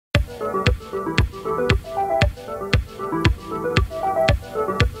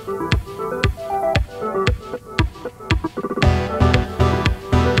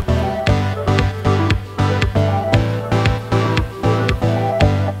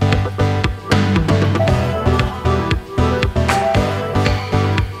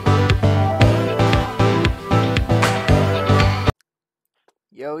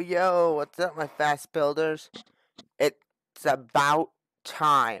Yo, what's up, my fast builders? It's about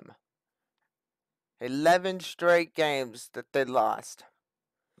time. 11 straight games that they lost.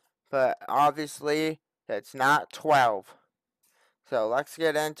 But obviously, it's not 12. So let's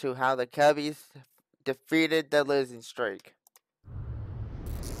get into how the Cubbies defeated the losing streak.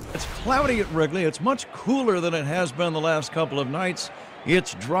 It's cloudy at Wrigley. It's much cooler than it has been the last couple of nights.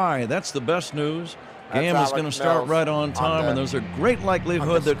 It's dry. That's the best news. Game is going to start right on time, and there's a great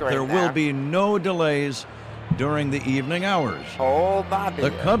likelihood that there will be no delays during the evening hours. Oh, Bobby.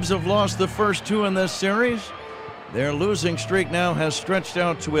 The Cubs have lost the first two in this series. Their losing streak now has stretched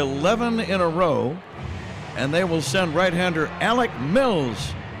out to 11 in a row, and they will send right-hander Alec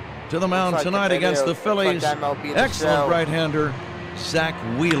Mills to the mound tonight against the Phillies. Excellent right-hander Zack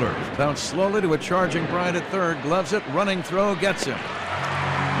Wheeler. Bounced slowly to a charging Bryant at third, gloves it, running throw, gets him.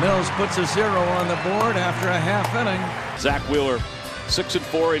 Mills puts a 0 on the board after a half inning. Zack Wheeler,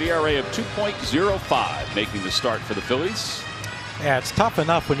 6-4, an ERA of 2.05, making the start for the Phillies. Yeah, it's tough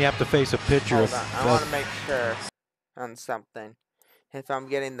enough when you have to face a pitcher. Hold on. I want to make sure on something. If I'm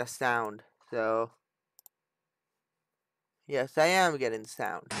getting the sound. So, yes, I am getting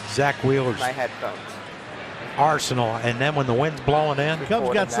sound. Zack Wheeler's my headphones. Arsenal, and then when the wind's blowing in. The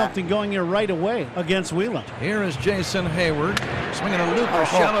Cubs got something going here right away against Wheeler. Here is Jason Hayward swinging a looper,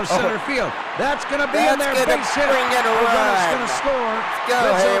 shallow center field. That's going to be in there. Base hit. It's going to score.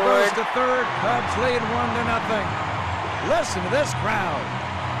 Rizzo goes to third. Cubs lead 1-0. Listen to this crowd.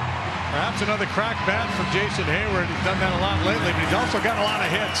 Perhaps another crack bat from Jason Hayward. He's done that a lot lately, but he's also got a lot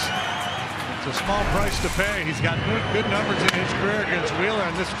of hits. It's a small price to pay. He's got good numbers in his career against Wheeler,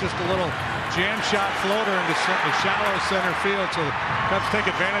 and this is just a little jam shot floater into the shallow center field. So the Cubs take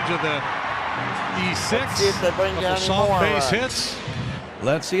advantage of the E6. Couple soft base hits.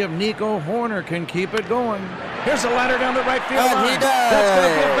 Let's see if Nico Hoerner can keep it going. Here's a ladder down the right field line. He does. That's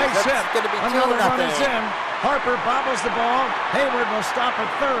going to be a base hit. Another run is in. Harper bobbles the ball. Hayward will stop at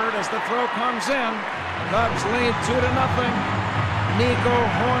third as the throw comes in. Cubs lead 2-0. Nico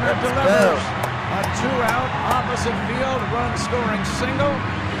Hoerner delivers a 2-out opposite field run scoring single.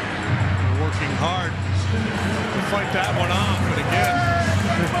 Working hard to fight that one off, but again,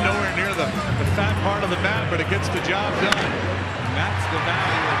 nowhere near the fat part of the bat, but it gets the job done. And that's the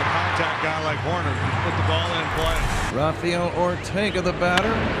value of a contact guy like Hoerner. Put the ball in play. Rafael Ortega, the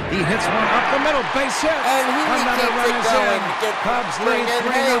batter. He hits one up the middle, base hit. And another run is in. Cubs lead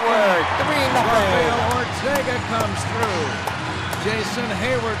 3-0. Rafael Ortega comes through. Jason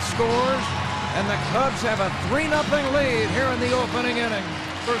Hayward scores, and the Cubs have a 3-0 lead here in the opening inning.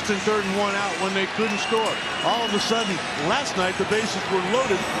 First and third and 1 out when they couldn't score. All of a sudden, last night the bases were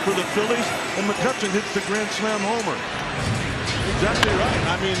loaded for the Phillies, and McCutchen hits the grand slam homer. Exactly right.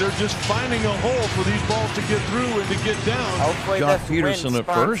 I mean, they're just finding a hole for these balls to get through and to get down. Joc Pederson at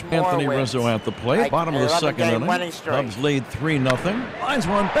first, Anthony Rizzo at the plate. Bottom of the second inning. Cubs lead 3-0. Lines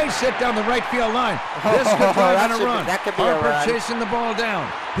one, base hit down the right field line. This could drive in a run. Harper chasing the ball down.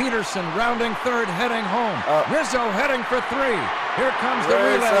 Pederson rounding third, heading home. Rizzo heading for 3. Here comes the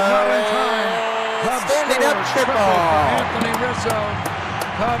relay, not in time. Cubs score triple for Anthony Rizzo.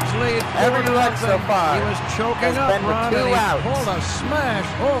 Cubs lead 4-0. So far. He was choking up, Ron, and he pulled a smash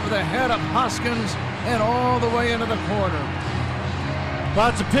over the head of Hoskins and all the way into the corner. Well,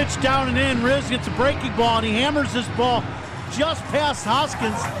 it's a pitch down and in. Riz gets a breaking ball, and he hammers this ball just past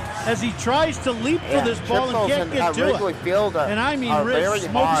Hoskins as he tries to leap for this ball and can't get to it. And I mean, Riz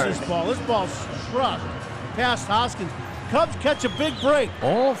smokes this ball. This ball's struck past Hoskins. Cubs catch a big break.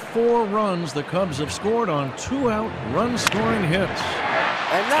 All 4 runs the Cubs have scored on 2-out run-scoring hits.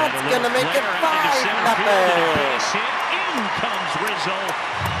 And that's going to make it 5-0. In comes Rizzo,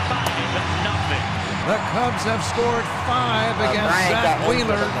 5-0. The Cubs have scored 5 against Zack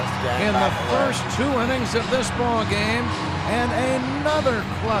Wheeler in the first 2 innings of this ball game, and another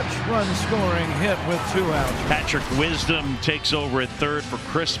clutch run-scoring hit with 2 outs. Patrick Wisdom takes over at third for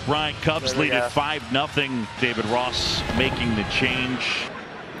Chris Bryant. Cubs lead at 5-0. David Ross making the change.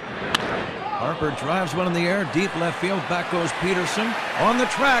 Harper drives one in the air, deep left field. Back goes Pederson. On the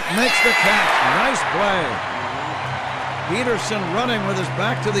track, makes the catch. Nice play. Pederson running with his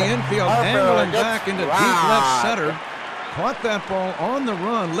back to the infield, angling back into deep left center. Caught that ball on the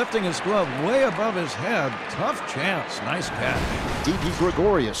run, lifting his glove way above his head. Tough chance. Nice catch. Didi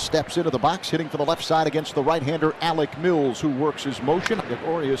Gregorius steps into the box, hitting for the left side against the right-hander Alec Mills, who works his motion.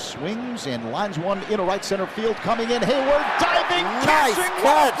 Gregorius swings and lines one into right center field. Coming in, Hayward diving, catching,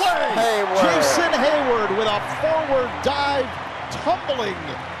 what a play! Jason Hayward with a forward dive, tumbling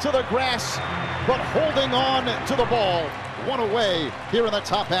to the grass, but holding on to the ball. One away here in the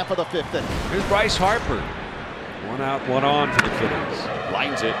top half of the 5th inning. Here's Bryce Harper. 1 out, 1 on for the Phillies.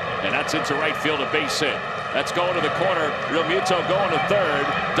 Lines it, and that's into right field, a base hit. That's going to the corner. Real Muto going to third.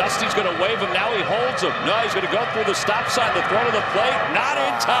 Dusty's going to wave him. Now he holds him. No, he's going to go through the stop sign to throw to the plate. Not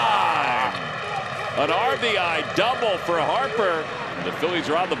in time. An RBI double for Harper. The Phillies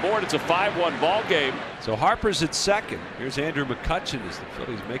are on the board. It's a 5-1 ball game. So Harper's at second. Here's Andrew McCutchen as the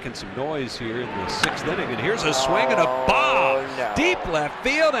Phillies making some noise here in the 6th inning. And here's a swing and a bomb. No. Deep left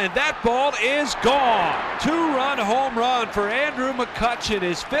field, and that ball is gone. 2-run home run for Andrew McCutchen,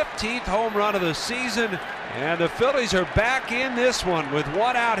 his 15th home run of the season. And the Phillies are back in this one with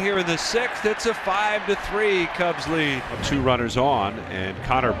 1 out here in the 6th. It's a 5-3 Cubs lead. 2 runners on, and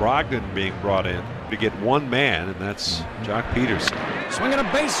Connor Brogdon being brought in to get 1 man, and that's Jock Peterson. Swinging a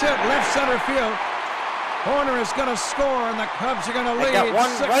base hit, left center field. Horner is going to score, and the Cubs are going to lead 6-3.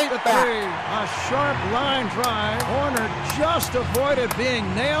 A sharp line drive. Horner just avoided being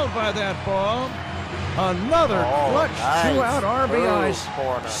nailed by that ball. Another clutch 2-out RBI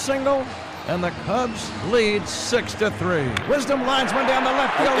single, and the Cubs lead 6-3. Wisdom lines one down the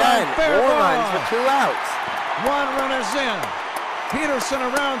left field line. Fair ball. Runs for 2 outs. 1 runner's in. Peterson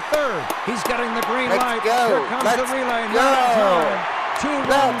around third. He's getting the green light. Go. Here comes Let's the relay. go. Not in time.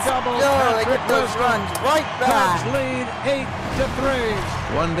 2-run double. They get those runs right back. Cubs lead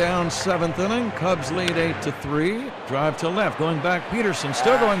 8-3. 1 down, 7th inning. Cubs lead 8-3. Drive to left, going back. Peterson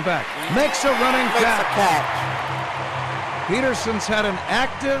still going back. Makes a running catch. Peterson's had an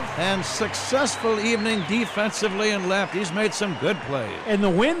active and successful evening defensively and left. He's made some good plays. And the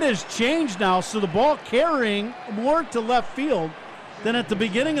wind has changed now, so the ball carrying more to left field than at the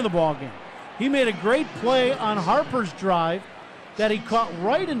beginning of the ball game. He made a great play on Harper's drive that he caught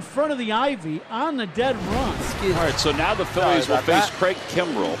right in front of the ivy on the dead run. All right, so now the Phillies will face Craig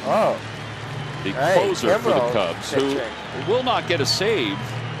Kimbrel, the closer for the Cubs, who will not get a save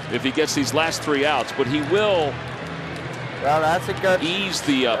if he gets these last 3 outs, but he will ease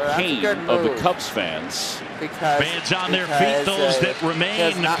the pain of the Cubs fans. Fans on their feet, those that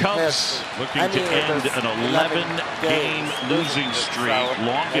remain. The Cubs looking to end an 11-game losing streak,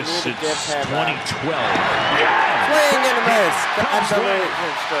 longest since 2012. Swing and a miss. That's a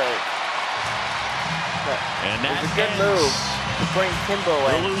losing streak. And that was a good move to bring Kimbrel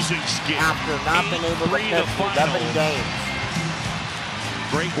in losing skid after not being able to pitch 11 games.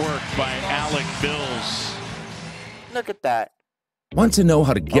 Great work by Alec Mills. Look at that. Want to know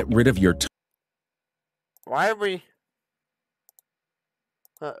how to get rid of your Why are we...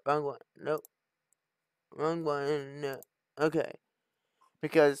 wrong one. Nope. Wrong one. No. Okay.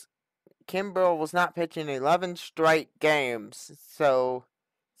 Because Kimbrel was not pitching 11 straight games, so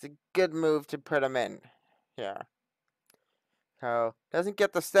it's a good move to put him in here. So, doesn't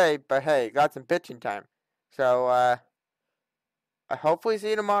get the save, but hey, got some pitching time. So, I hopefully see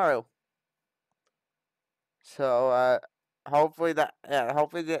you tomorrow. So, hopefully that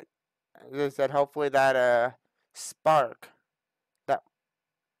spark that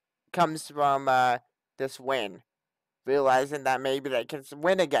comes from this win, realizing that maybe they can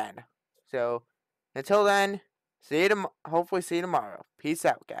win again. So until then, hopefully see you tomorrow. Peace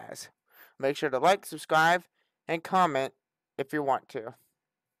out, guys. Make sure to like, subscribe, and comment if you want to.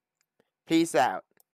 Peace out.